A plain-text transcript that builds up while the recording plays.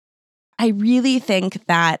I really think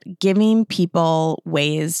that giving people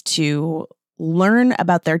ways to learn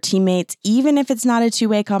about their teammates, even if it's not a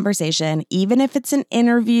two-way conversation, even if it's an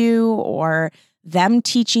interview or them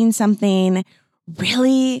teaching something,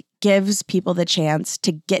 really gives people the chance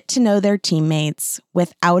to get to know their teammates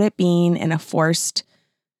without it being in a forced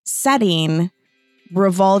setting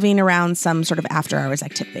revolving around some sort of after-hours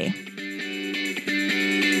activity.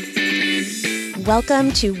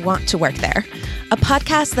 Welcome to Want to Work There, a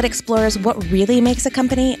podcast that explores what really makes a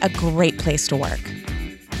company a great place to work.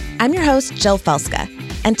 I'm your host, Jill Felska,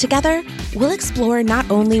 and together we'll explore not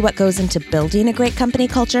only what goes into building a great company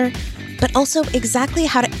culture, but also exactly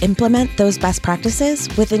how to implement those best practices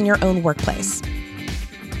within your own workplace.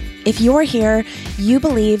 If you're here, you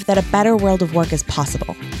believe that a better world of work is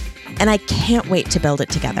possible, and I can't wait to build it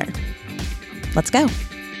together. Let's go.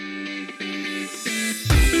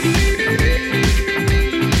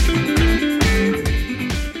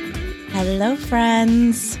 Hello,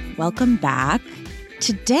 friends. Welcome back.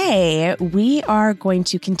 Today, we are going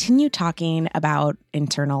to continue talking about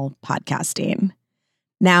internal podcasting.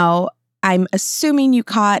 Now, I'm assuming you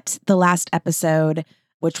caught the last episode,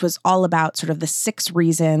 which was all about sort of the 6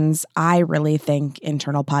 reasons I really think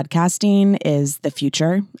internal podcasting is the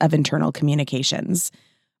future of internal communications.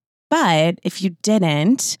 But if you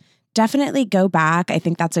didn't, definitely go back. I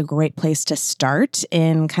think that's a great place to start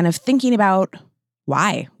in kind of thinking about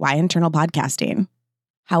why internal podcasting.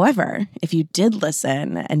 However, if you did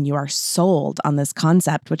listen and you are sold on this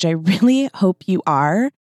concept, which I really hope you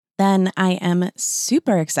are, then I am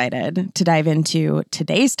super excited to dive into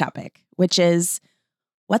today's topic, which is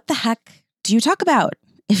what the heck do you talk about?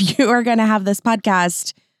 If you are going to have this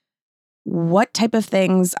podcast, what type of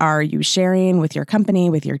things are you sharing with your company,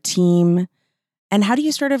 with your team? And how do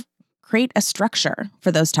you sort of create a structure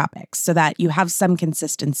for those topics so that you have some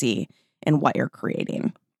consistency in what you're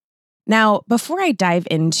creating? Now, before I dive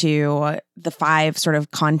into the 5 sort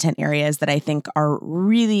of content areas that I think are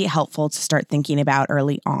really helpful to start thinking about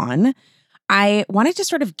early on, I wanted to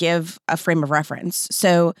sort of give a frame of reference.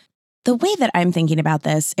 So the way that I'm thinking about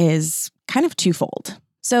this is kind of twofold.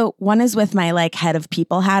 So one is with my head of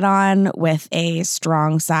people hat on, with a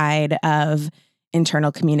strong side of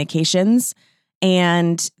internal communications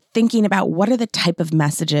and thinking about what are the type of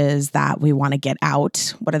messages that we want to get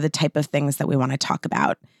out? What are the type of things that we want to talk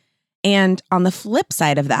about? And on the flip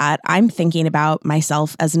side of that, I'm thinking about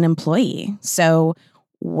myself as an employee. So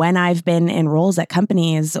when I've been in roles at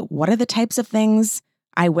companies, what are the types of things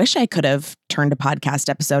I wish I could have turned a podcast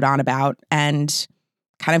episode on about and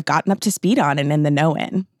kind of gotten up to speed on and in the know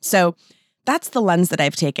in? So that's the lens that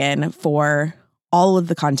I've taken for all of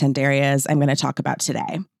the content areas I'm going to talk about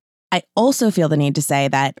today. I also feel the need to say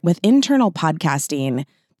that with internal podcasting,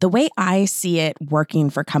 the way I see it working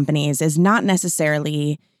for companies is not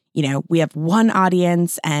necessarily, we have one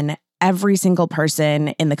audience and every single person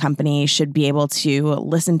in the company should be able to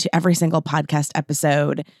listen to every single podcast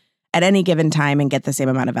episode at any given time and get the same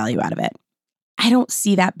amount of value out of it. I don't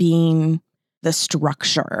see that being the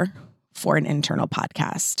structure for an internal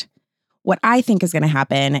podcast. What I think is going to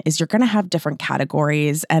happen is you're going to have different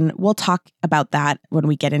categories, and we'll talk about that when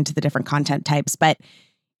we get into the different content types, but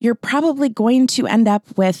you're probably going to end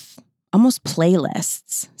up with almost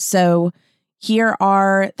playlists. So here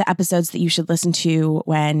are the episodes that you should listen to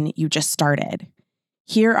when you just started.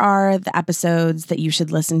 Here are the episodes that you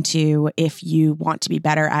should listen to if you want to be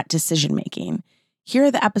better at decision making. Here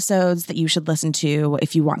are the episodes that you should listen to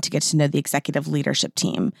if you want to get to know the executive leadership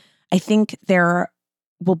team. I think there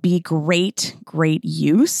will be great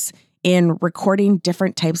use in recording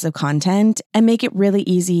different types of content and make it really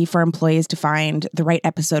easy for employees to find the right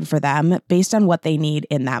episode for them based on what they need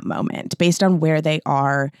in that moment, based on where they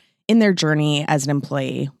are in their journey as an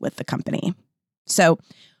employee with the company. So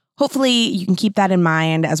hopefully you can keep that in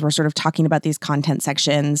mind as we're sort of talking about these content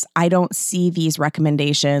sections. I don't see these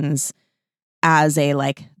recommendations as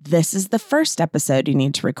this is the first episode you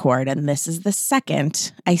need to record and this is the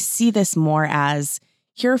second. I see this more as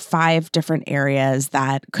here are 5 different areas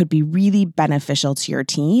that could be really beneficial to your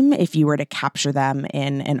team if you were to capture them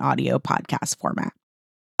in an audio podcast format.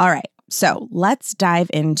 All right, so let's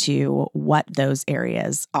dive into what those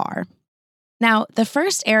areas are. Now, the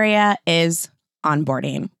first area is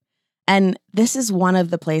onboarding. And this is one of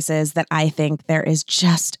the places that I think there is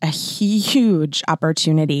just a huge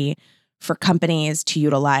opportunity for companies to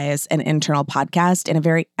utilize an internal podcast in a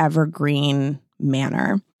very evergreen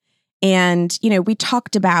manner. And, we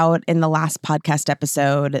talked about in the last podcast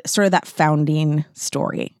episode, sort of that founding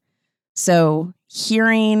story. So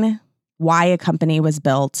hearing why a company was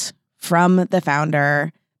built from the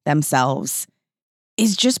founder themselves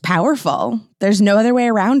is just powerful. There's no other way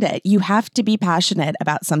around it. You have to be passionate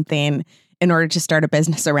about something in order to start a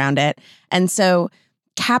business around it. And so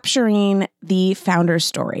capturing the founder's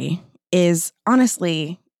story is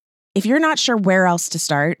honestly, if you're not sure where else to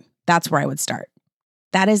start, that's where I would start.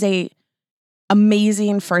 That is a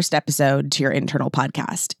amazing first episode to your internal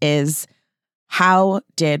podcast is how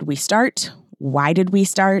did we start? Why did we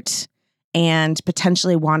start? And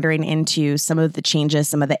potentially wandering into some of the changes,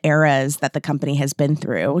 some of the eras that the company has been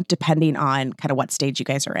through, depending on kind of what stage you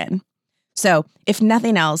guys are in. So if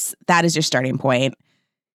nothing else, that is your starting point.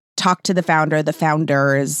 Talk to the founder, the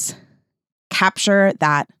founders, capture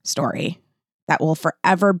that story. That will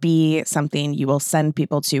forever be something you will send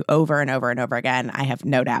people to over and over and over again. I have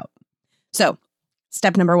no doubt. So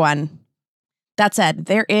step number 1, that said,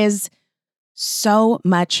 there is so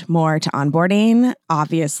much more to onboarding,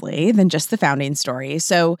 obviously, than just the founding story.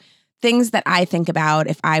 So things that I think about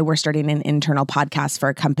if I were starting an internal podcast for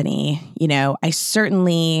a company, I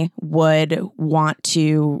certainly would want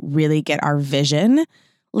to really get our vision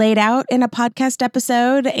laid out in a podcast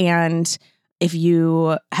episode. And if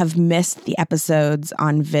you have missed the episodes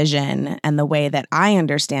on vision and the way that I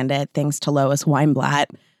understand it, thanks to Lois Weinblatt,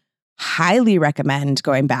 highly recommend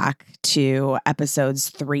going back to episodes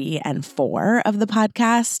 3 and 4 of the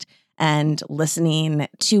podcast and listening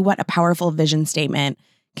to what a powerful vision statement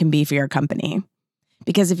can be for your company.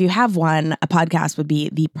 Because if you have one, a podcast would be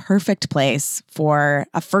the perfect place for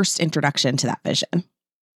a first introduction to that vision.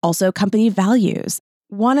 Also, company values.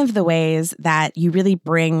 One of the ways that you really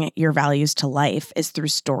bring your values to life is through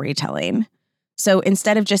storytelling. So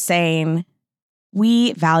instead of just saying,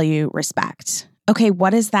 we value respect, okay, what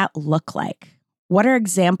does that look like? What are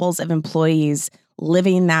examples of employees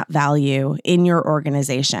living that value in your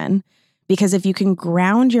organization? Because if you can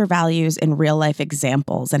ground your values in real life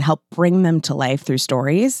examples and help bring them to life through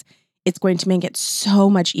stories, it's going to make it so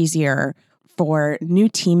much easier for new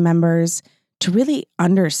team members to really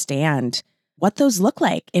understand what those look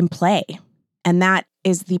like in play. And that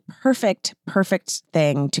is the perfect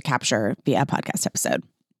thing to capture via a podcast episode.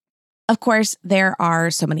 Of course, there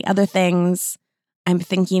are so many other things. I'm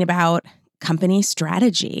thinking about company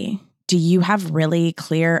strategy. Do you have really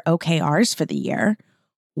clear OKRs for the year?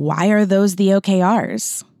 Why are those the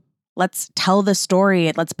OKRs? Let's tell the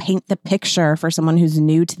story. Let's paint the picture for someone who's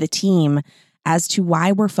new to the team as to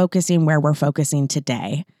why we're focusing where we're focusing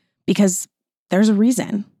today. Because there's a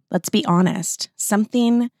reason. Let's be honest.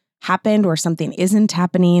 Something happened or something isn't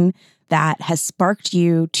happening that has sparked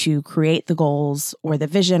you to create the goals or the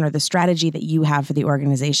vision or the strategy that you have for the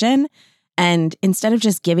organization. And instead of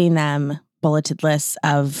just giving them bulleted lists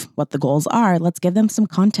of what the goals are, let's give them some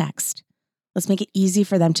context. Let's make it easy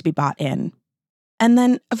for them to be bought in. And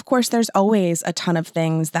then, of course, there's always a ton of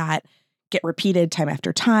things that get repeated time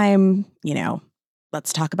after time.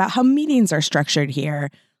 Let's talk about how meetings are structured here.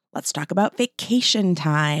 Let's talk about vacation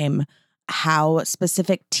time, how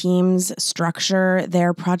specific teams structure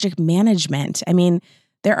their project management. I mean,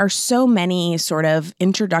 there are so many sort of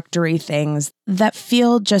introductory things that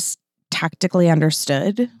feel just tactically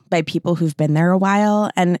understood by people who've been there a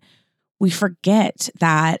while. And we forget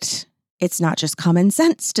that it's not just common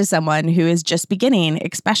sense to someone who is just beginning,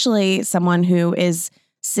 especially someone who is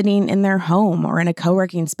sitting in their home or in a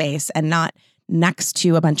co-working space and not next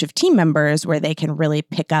to a bunch of team members where they can really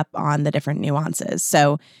pick up on the different nuances.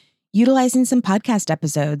 So utilizing some podcast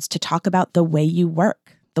episodes to talk about the way you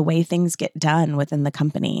work, the way things get done within the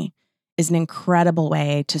company is an incredible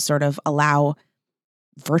way to sort of allow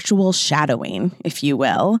virtual shadowing, if you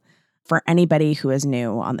will, for anybody who is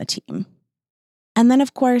new on the team. And then,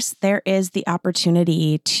 of course, there is the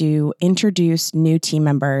opportunity to introduce new team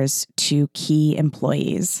members to key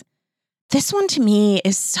employees. This one to me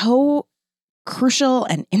is so crucial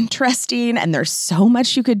and interesting, and there's so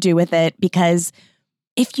much you could do with it because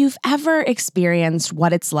if you've ever experienced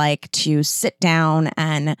what it's like to sit down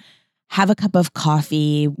and have a cup of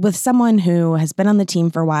coffee with someone who has been on the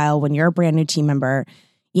team for a while when you're a brand new team member,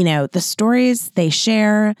 the stories they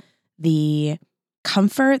share, the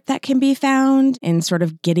comfort that can be found in sort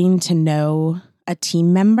of getting to know a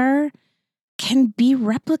team member can be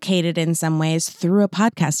replicated in some ways through a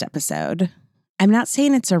podcast episode. I'm not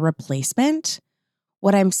saying it's a replacement.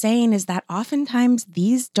 What I'm saying is that oftentimes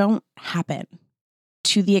these don't happen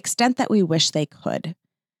to the extent that we wish they could.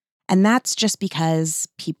 And that's just because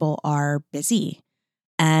people are busy.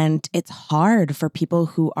 And it's hard for people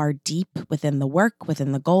who are deep within the work,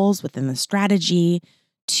 within the goals, within the strategy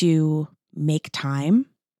to make time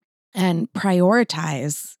and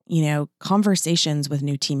prioritize, conversations with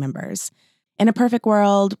new team members. In a perfect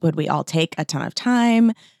world, would we all take a ton of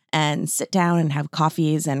time and sit down and have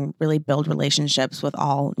coffees and really build relationships with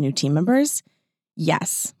all new team members?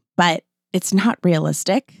 Yes, but it's not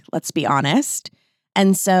realistic, let's be honest.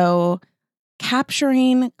 And so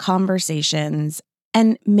capturing conversations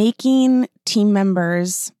and making team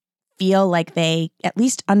members feel like they at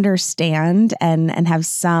least understand and have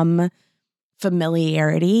some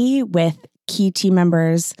familiarity with key team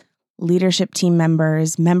members, leadership team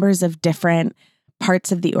members, members of different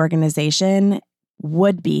parts of the organization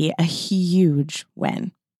would be a huge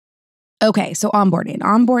win. Okay, so onboarding.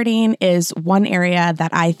 Onboarding is one area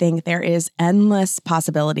that I think there is endless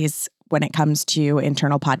possibilities when it comes to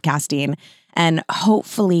internal podcasting. And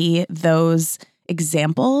hopefully those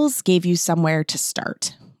examples gave you somewhere to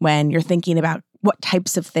start when you're thinking about what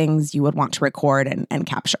types of things you would want to record and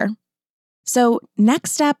capture. So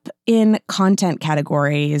next up in content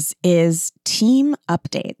categories is team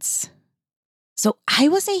updates. So I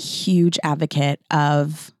was a huge advocate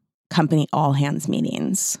of company all-hands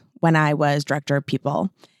meetings when I was director of people.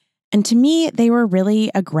 And to me, they were really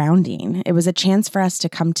a grounding. It was a chance for us to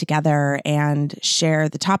come together and share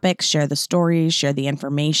the topics, share the stories, share the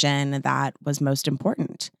information that was most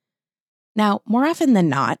important. Now, more often than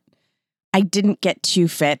not, I didn't get to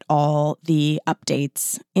fit all the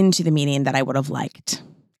updates into the meeting that I would have liked.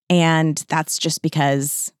 And that's just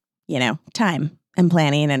because, time and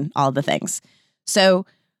planning and all the things. So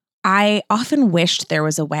I often wished there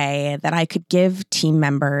was a way that I could give team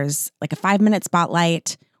members like a 5-minute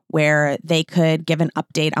spotlight where they could give an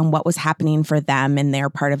update on what was happening for them in their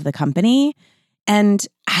part of the company. And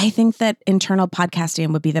I think that internal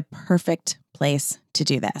podcasting would be the perfect place to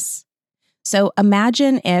do this. So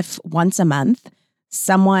imagine if once a month,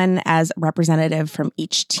 someone as representative from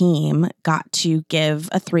each team got to give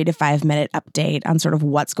a 3 to 5 minute update on sort of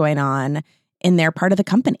what's going on in their part of the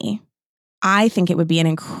company. I think it would be an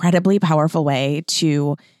incredibly powerful way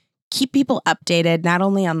to keep people updated, not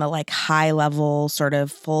only on the high level sort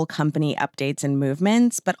of full company updates and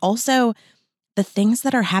movements, but also the things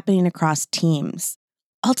that are happening across teams.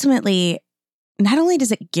 Ultimately, not only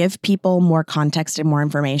does it give people more context and more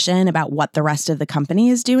information about what the rest of the company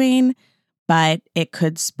is doing, but it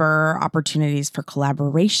could spur opportunities for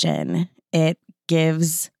collaboration. It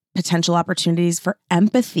gives potential opportunities for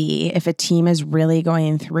empathy. If a team is really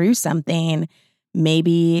going through something,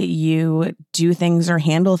 maybe you do things or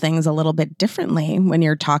handle things a little bit differently when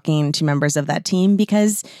you're talking to members of that team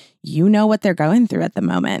because you know what they're going through at the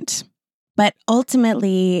moment. But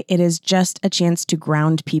ultimately, it is just a chance to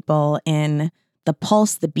ground people in the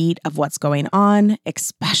pulse, the beat of what's going on,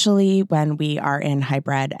 especially when we are in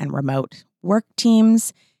hybrid and remote work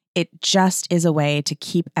teams. It just is a way to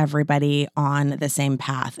keep everybody on the same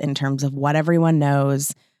path in terms of what everyone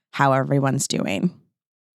knows, how everyone's doing.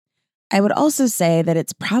 I would also say that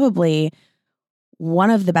it's probably one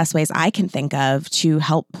of the best ways I can think of to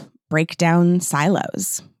help break down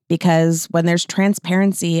silos. Because when there's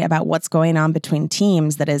transparency about what's going on between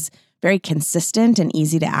teams that is very consistent and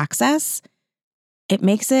easy to access, it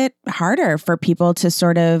makes it harder for people to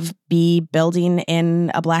sort of be building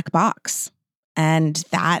in a black box. And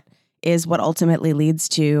that is what ultimately leads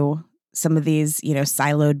to some of these,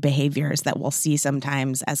 siloed behaviors that we'll see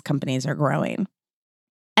sometimes as companies are growing.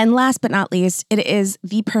 And last but not least, it is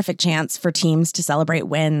the perfect chance for teams to celebrate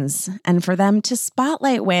wins and for them to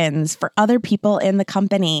spotlight wins for other people in the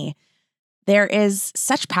company. There is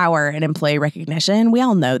such power in employee recognition. We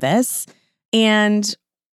all know this. And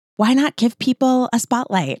why not give people a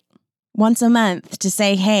spotlight once a month to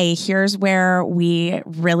say, hey, here's where we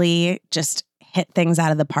really just hit things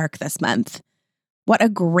out of the park this month. What a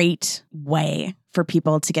great way for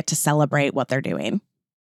people to get to celebrate what they're doing.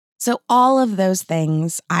 So all of those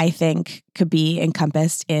things, I think, could be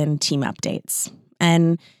encompassed in team updates.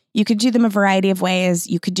 And you could do them a variety of ways.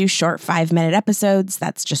 You could do short 5-minute episodes.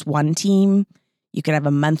 That's just one team. You could have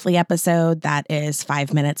a monthly episode that is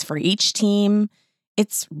 5 minutes for each team.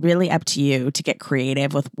 It's really up to you to get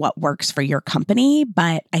creative with what works for your company.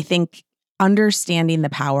 But I think understanding the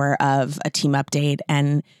power of a team update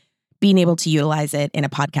and being able to utilize it in a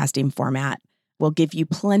podcasting format will give you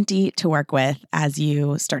plenty to work with as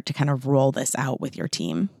you start to kind of roll this out with your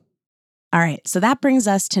team. All right, so that brings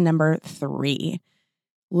us to number 3.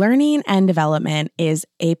 Learning and development is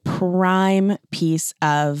a prime piece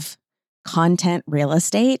of content real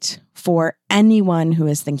estate for anyone who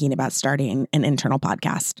is thinking about starting an internal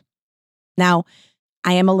podcast. Now,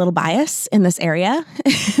 I am a little biased in this area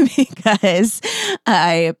because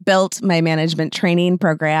I built my management training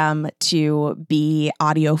program to be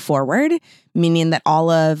audio forward, meaning that all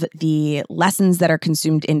of the lessons that are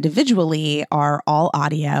consumed individually are all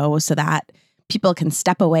audio so that people can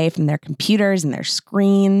step away from their computers and their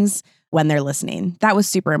screens when they're listening. That was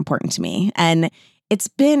super important to me. And it's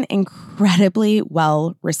been incredibly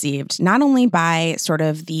well received, not only by sort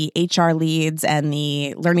of the HR leads and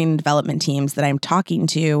the learning and development teams that I'm talking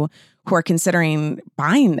to who are considering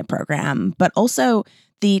buying the program, but also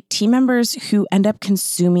the team members who end up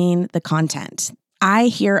consuming the content. I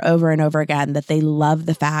hear over and over again that they love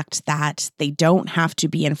the fact that they don't have to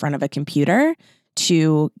be in front of a computer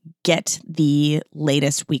to get the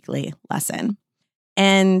latest weekly lesson.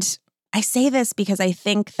 And I say this because I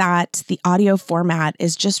think that the audio format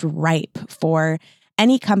is just ripe for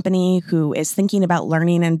any company who is thinking about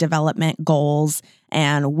learning and development goals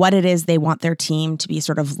and what it is they want their team to be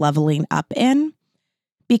sort of leveling up in,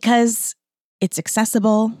 because it's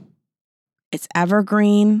accessible, it's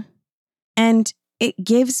evergreen, and it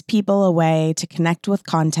gives people a way to connect with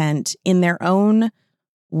content in their own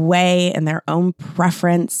way and their own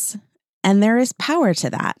preference, and there is power to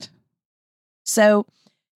that. So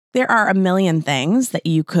there are a million things that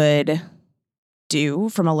you could do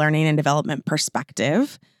from a learning and development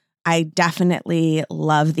perspective. I definitely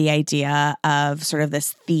love the idea of sort of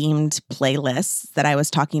this themed playlists that I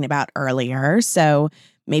was talking about earlier. So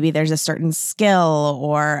maybe there's a certain skill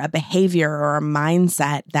or a behavior or a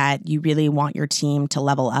mindset that you really want your team to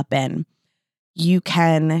level up in. You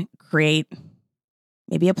can create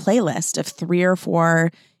maybe a playlist of 3 or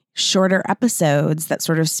 4 shorter episodes that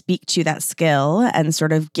sort of speak to that skill and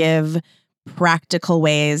sort of give practical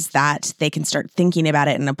ways that they can start thinking about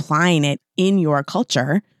it and applying it in your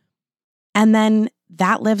culture. And then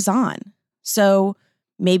that lives on. So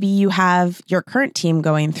maybe you have your current team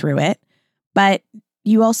going through it, but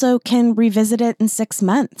you also can revisit it in 6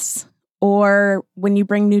 months or when you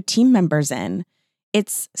bring new team members in.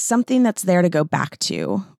 It's something that's there to go back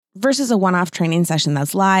to versus a one-off training session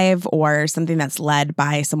that's live or something that's led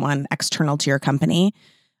by someone external to your company.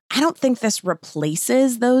 I don't think this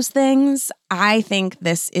replaces those things. I think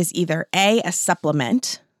this is either a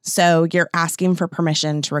supplement. So you're asking for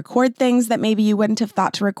permission to record things that maybe you wouldn't have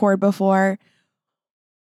thought to record before.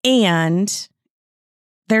 And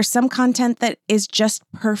there's some content that is just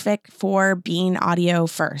perfect for being audio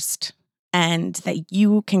first and that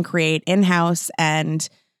you can create in-house and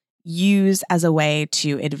use as a way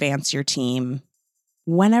to advance your team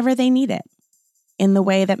whenever they need it in the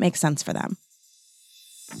way that makes sense for them.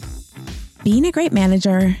 Being a great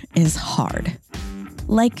manager is hard,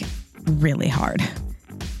 like really hard.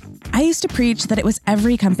 I used to preach that it was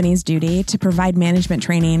every company's duty to provide management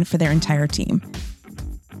training for their entire team.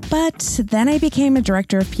 But then I became a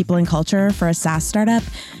director of people and culture for a SaaS startup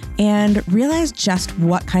and realized just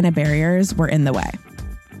what kind of barriers were in the way.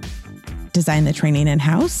 Design the training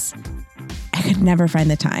in-house? I could never find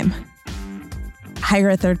the time. Hire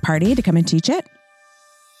a third party to come and teach it?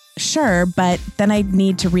 Sure, but then I'd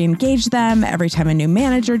need to re-engage them every time a new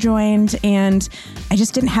manager joined, and I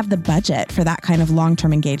just didn't have the budget for that kind of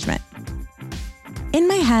long-term engagement. In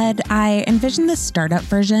my head, I envisioned this startup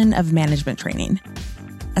version of management training,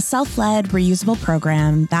 a self-led, reusable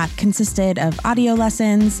program that consisted of audio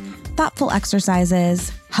lessons, thoughtful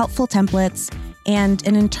exercises, helpful templates, and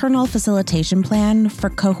an internal facilitation plan for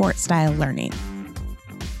cohort-style learning.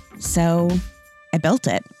 So I built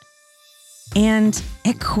it. And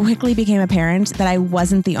it quickly became apparent that I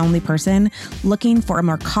wasn't the only person looking for a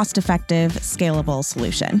more cost-effective, scalable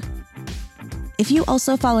solution. If you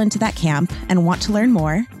also fall into that camp and want to learn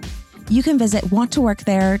more, you can visit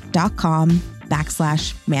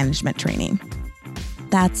wanttoworkthere.com/management training.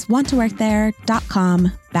 That's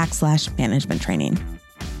wanttoworkthere.com/management training.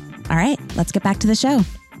 All right, let's get back to the show.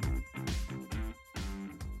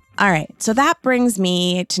 All right, so that brings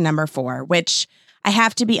me to number 4, which I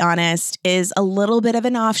have to be honest is a little bit of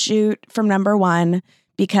an offshoot from number 1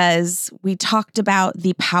 because we talked about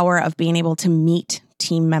the power of being able to meet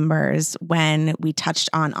team members when we touched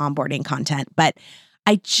on onboarding content. But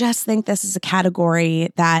I just think this is a category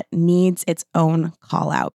that needs its own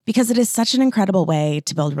call out because it is such an incredible way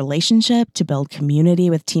to build relationship, to build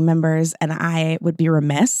community with team members. And I would be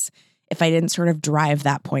remiss if I didn't sort of drive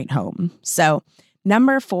that point home. So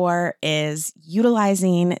number 4 is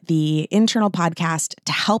utilizing the internal podcast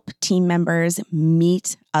to help team members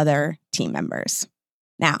meet other team members.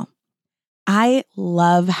 Now, I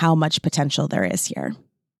love how much potential there is here.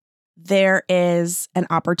 There is an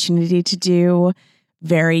opportunity to do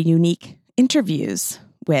very unique interviews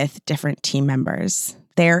with different team members.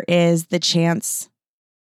 There is the chance.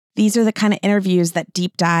 These are the kind of interviews that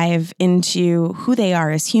deep dive into who they are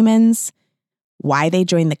as humans, why they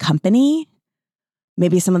joined the company,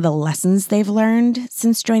 maybe some of the lessons they've learned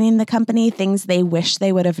since joining the company, things they wish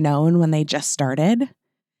they would have known when they just started.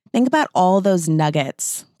 Think about all those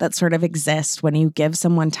nuggets that sort of exist when you give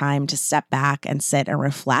someone time to step back and sit and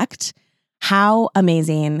reflect. How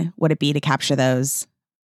amazing would it be to capture those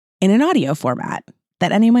in an audio format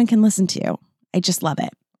that anyone can listen to? I just love it.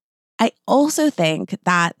 I also think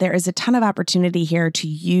that there is a ton of opportunity here to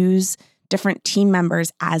use different team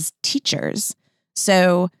members as teachers.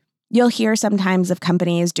 So you'll hear sometimes of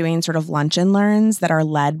companies doing sort of lunch and learns that are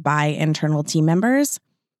led by internal team members.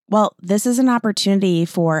 Well, this is an opportunity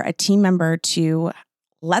for a team member to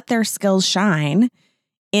let their skills shine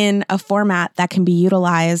in a format that can be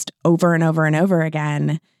utilized over and over and over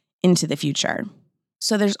again into the future.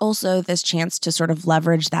 So there's also this chance to sort of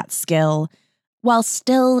leverage that skill while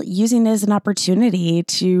still using it as an opportunity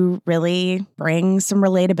to really bring some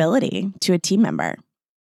relatability to a team member.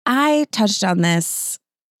 I touched on this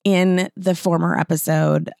in the former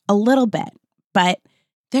episode a little bit, but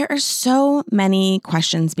there are so many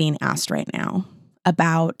questions being asked right now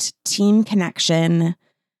about team connection,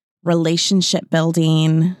 relationship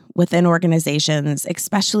building within organizations,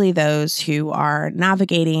 especially those who are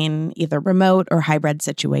navigating either remote or hybrid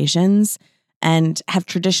situations and have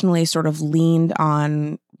traditionally sort of leaned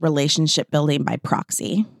on relationship building by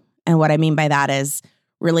proxy. And what I mean by that is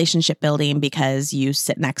relationship building because you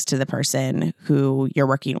sit next to the person who you're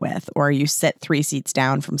working with, or you sit 3 seats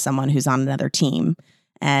down from someone who's on another team,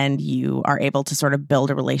 and you are able to sort of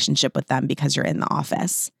build a relationship with them because you're in the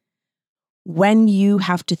office. When you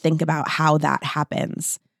have to think about how that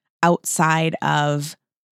happens outside of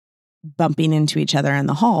bumping into each other in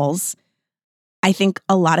the halls, I think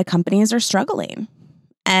a lot of companies are struggling.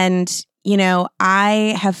 And,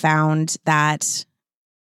 I have found that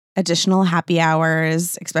additional happy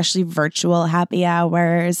hours, especially virtual happy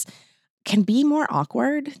hours, can be more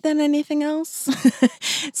awkward than anything else.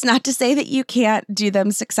 It's not to say that you can't do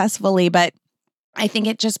them successfully, but I think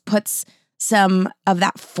it just puts some of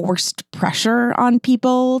that forced pressure on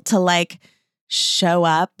people to show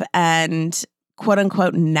up and quote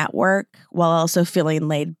unquote network while also feeling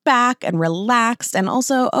laid back and relaxed. And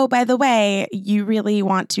also, oh, by the way, you really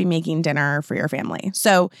want to be making dinner for your family.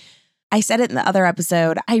 So I said it in the other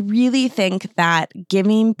episode, I really think that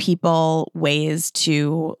giving people ways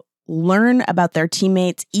to learn about their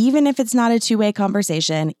teammates, even if it's not a two-way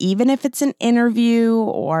conversation, even if it's an interview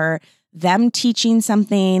or them teaching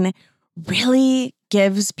something, really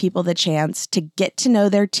gives people the chance to get to know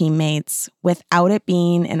their teammates without it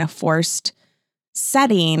being in a forced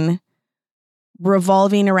setting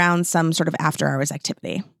revolving around some sort of after-hours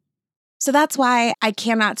activity. So that's why I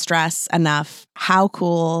cannot stress enough how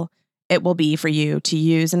cool it will be for you to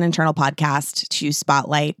use an internal podcast to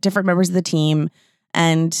spotlight different members of the team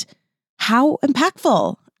and how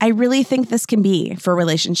impactful I really think this can be for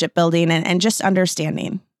relationship building and just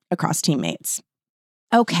understanding across teammates.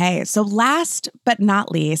 Okay, so last but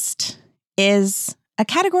not least is a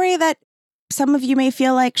category that some of you may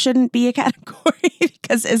feel like shouldn't be a category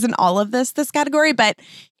because isn't all of this category, but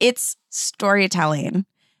it's storytelling.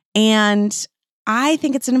 And I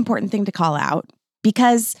think it's an important thing to call out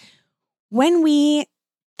because when we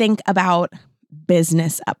think about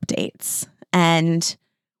business updates and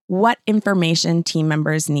what information team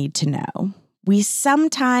members need to know, we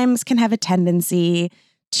sometimes can have a tendency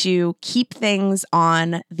to keep things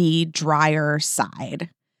on the drier side,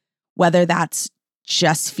 whether that's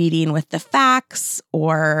just feeding with the facts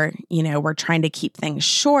or, we're trying to keep things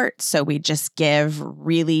short. So we just give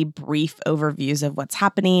really brief overviews of what's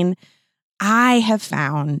happening. I have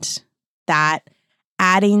found that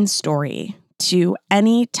adding story to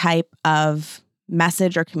any type of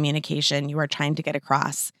message or communication you are trying to get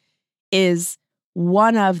across is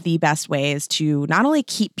one of the best ways to not only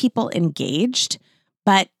keep people engaged,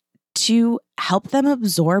 but to help them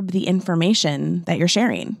absorb the information that you're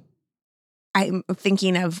sharing. I'm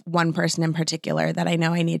thinking of one person in particular that I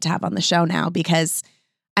know I need to have on the show now because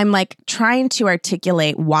I'm trying to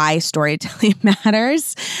articulate why storytelling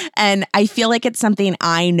matters. And I feel like it's something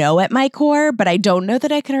I know at my core, but I don't know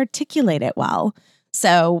that I can articulate it well.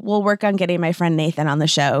 So we'll work on getting my friend Nathan on the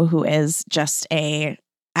show, who is just a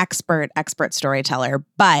expert storyteller.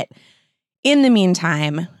 But in the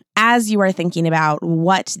meantime, as you are thinking about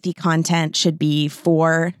what the content should be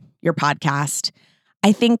for your podcast,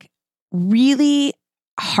 I think really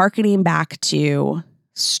hearkening back to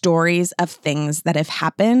stories of things that have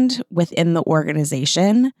happened within the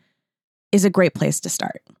organization is a great place to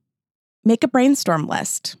start. Make a brainstorm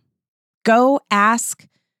list. Go ask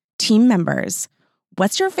team members,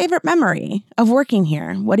 what's your favorite memory of working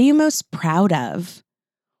here? What are you most proud of?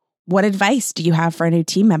 What advice do you have for a new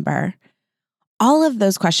team member? All of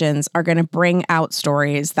those questions are going to bring out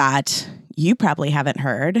stories that you probably haven't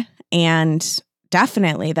heard and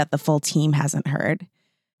definitely that the full team hasn't heard.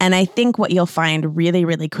 And I think what you'll find really,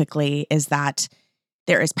 really quickly is that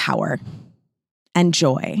there is power and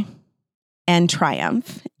joy and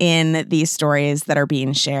triumph in these stories that are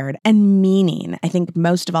being shared, and meaning. I think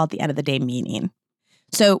most of all, at the end of the day, meaning.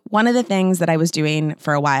 So one of the things that I was doing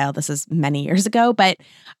for a while, this is many years ago, but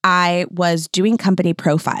I was doing company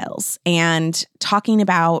profiles and talking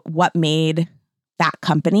about what made that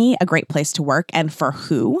company a great place to work and for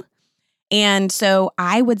who. And so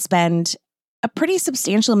I would spend a pretty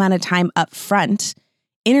substantial amount of time up front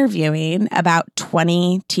interviewing about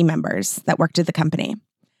 20 team members that worked at the company.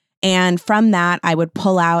 And from that, I would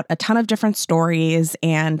pull out a ton of different stories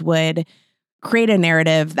and would create a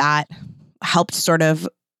narrative that helped sort of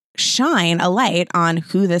shine a light on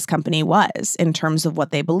who this company was in terms of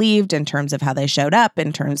what they believed, in terms of how they showed up,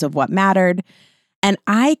 in terms of what mattered. And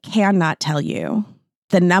I cannot tell you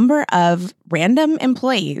the number of random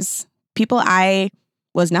employees, people I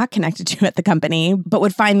was not connected to at the company, but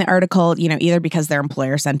would find the article, either because their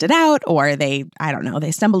employer sent it out or they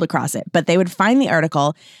stumbled across it. But they would find the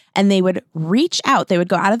article and they would reach out. They would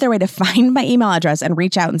go out of their way to find my email address and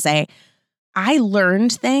reach out and say, I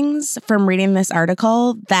learned things from reading this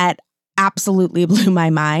article that absolutely blew my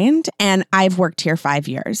mind, and I've worked here 5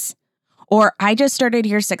 years. Or I just started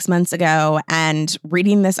here 6 months ago, and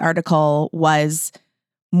reading this article was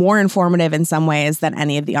more informative in some ways than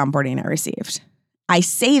any of the onboarding I received. I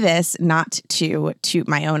say this not to toot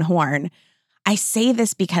my own horn. I say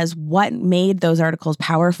this because what made those articles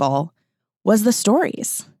powerful was the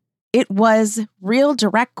stories. It was real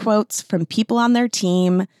direct quotes from people on their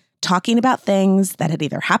team talking about things that had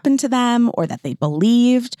either happened to them or that they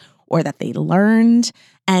believed or that they learned.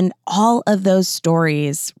 And all of those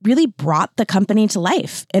stories really brought the company to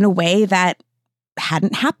life in a way that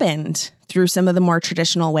hadn't happened through some of the more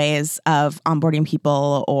traditional ways of onboarding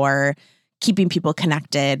people or keeping people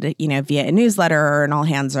connected, via a newsletter or an all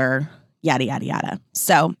hands or yada, yada, yada.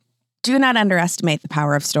 So do not underestimate the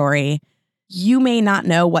power of story. You may not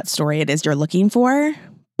know what story it is you're looking for,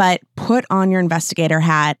 but put on your investigator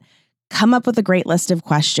hat, come up with a great list of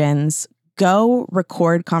questions, go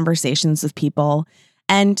record conversations with people,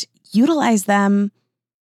 and utilize them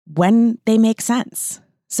when they make sense.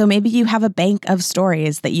 So maybe you have a bank of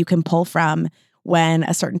stories that you can pull from when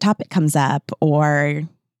a certain topic comes up or,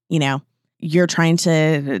 you're trying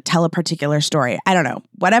to tell a particular story. I don't know.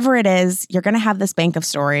 Whatever it is, you're going to have this bank of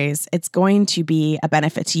stories. It's going to be a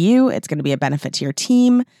benefit to you. It's going to be a benefit to your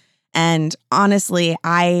team. And honestly,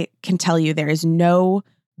 I can tell you there is no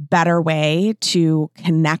better way to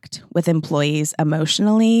connect with employees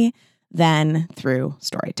emotionally than through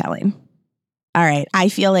storytelling. All right. I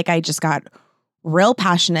feel like I just got real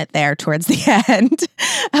passionate there towards the end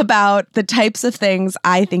about the types of things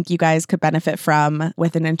I think you guys could benefit from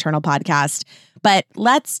with an internal podcast. But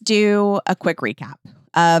let's do a quick recap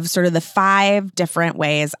of sort of the 5 different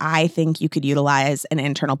ways I think you could utilize an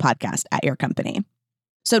internal podcast at your company.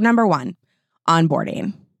 So number 1,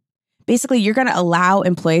 onboarding. Basically, you're going to allow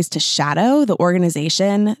employees to shadow the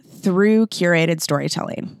organization through curated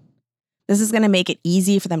storytelling. This is going to make it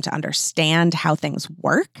easy for them to understand how things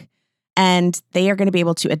work, and they are going to be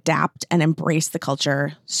able to adapt and embrace the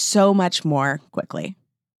culture so much more quickly.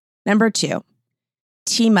 Number 2,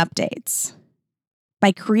 team updates.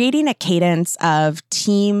 By creating a cadence of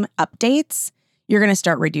team updates, you're going to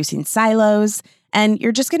start reducing silos, and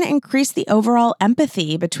you're just going to increase the overall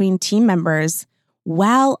empathy between team members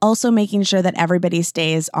while also making sure that everybody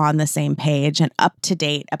stays on the same page and up to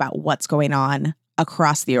date about what's going on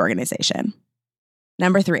across the organization.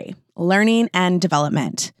 Number 3, learning and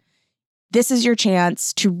development. This is your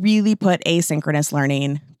chance to really put asynchronous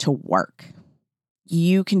learning to work.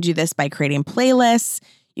 You can do this by creating playlists.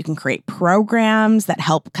 You can create programs that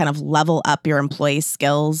help kind of level up your employees'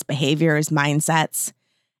 skills, behaviors, mindsets.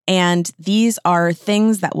 And these are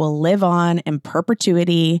things that will live on in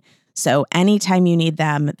perpetuity. So anytime you need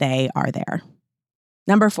them, they are there.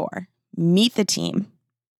 Number 4, meet the team.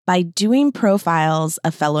 By doing profiles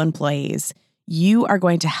of fellow employees, you are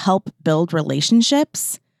going to help build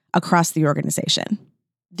relationships across the organization.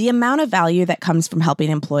 The amount of value that comes from helping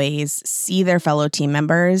employees see their fellow team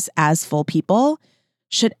members as full people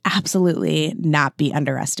should absolutely not be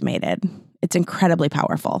underestimated. It's incredibly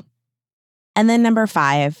powerful. And then number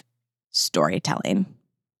 5, storytelling.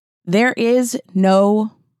 There is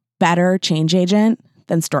no better change agent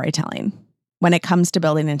than storytelling when it comes to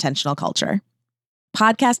building intentional culture.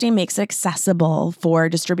 Podcasting makes it accessible for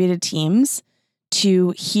distributed teams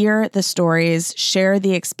to hear the stories, share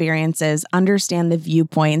the experiences, understand the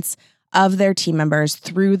viewpoints of their team members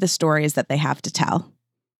through the stories that they have to tell.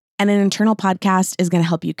 And an internal podcast is going to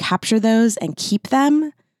help you capture those and keep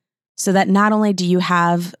them so that not only do you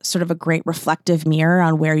have sort of a great reflective mirror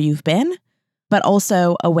on where you've been, but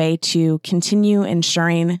also a way to continue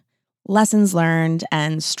ensuring lessons learned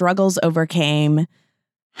and struggles overcame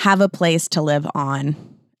have a place to live on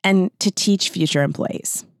and to teach future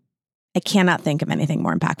employees. I cannot think of anything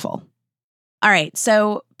more impactful. All right,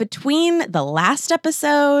 so between the last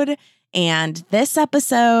episode and this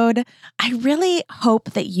episode, I really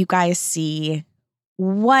hope that you guys see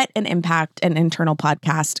what an impact an internal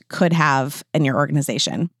podcast could have in your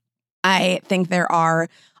organization. I think there are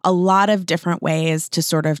a lot of different ways to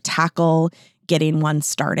sort of tackle getting one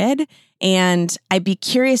started. And I'd be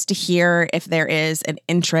curious to hear if there is an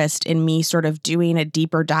interest in me sort of doing a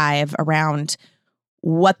deeper dive around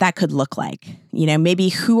what that could look like. You know, maybe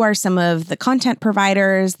who are some of the content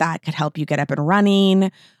providers that could help you get up and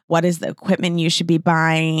running? What is the equipment you should be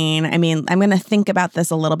buying? I mean, I'm going to think about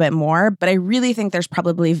this a little bit more, but I really think there's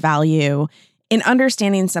probably value in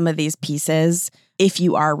understanding some of these pieces if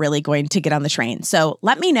you are really going to get on the train. So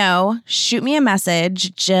let me know, shoot me a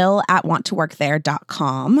message,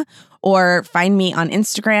 jill@wanttoworkthare.com, or find me on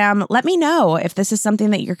Instagram. Let me know if this is something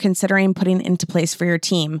that you're considering putting into place for your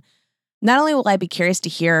team. Not only will I be curious to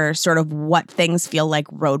hear sort of what things feel like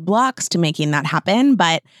roadblocks to making that happen,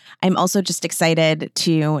 but I'm also just excited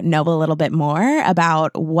to know a little bit more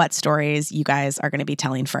about what stories you guys are going to be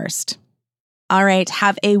telling first. All right,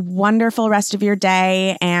 have a wonderful rest of your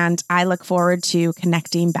day, and I look forward to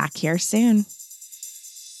connecting back here soon.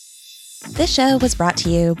 This show was brought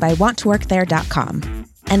to you by WantToWorkThere.com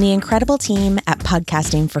and the incredible team at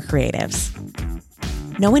Podcasting for Creatives.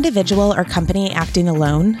 No individual or company acting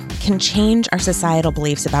alone can change our societal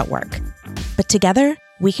beliefs about work, but together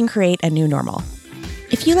we can create a new normal.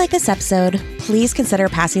 If you like this episode, please consider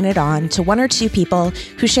passing it on to one or two people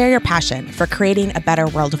who share your passion for creating a better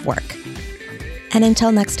world of work. And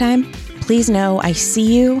until next time, please know I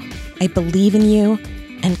see you, I believe in you,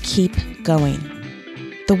 and keep going.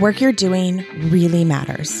 The work you're doing really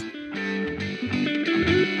matters.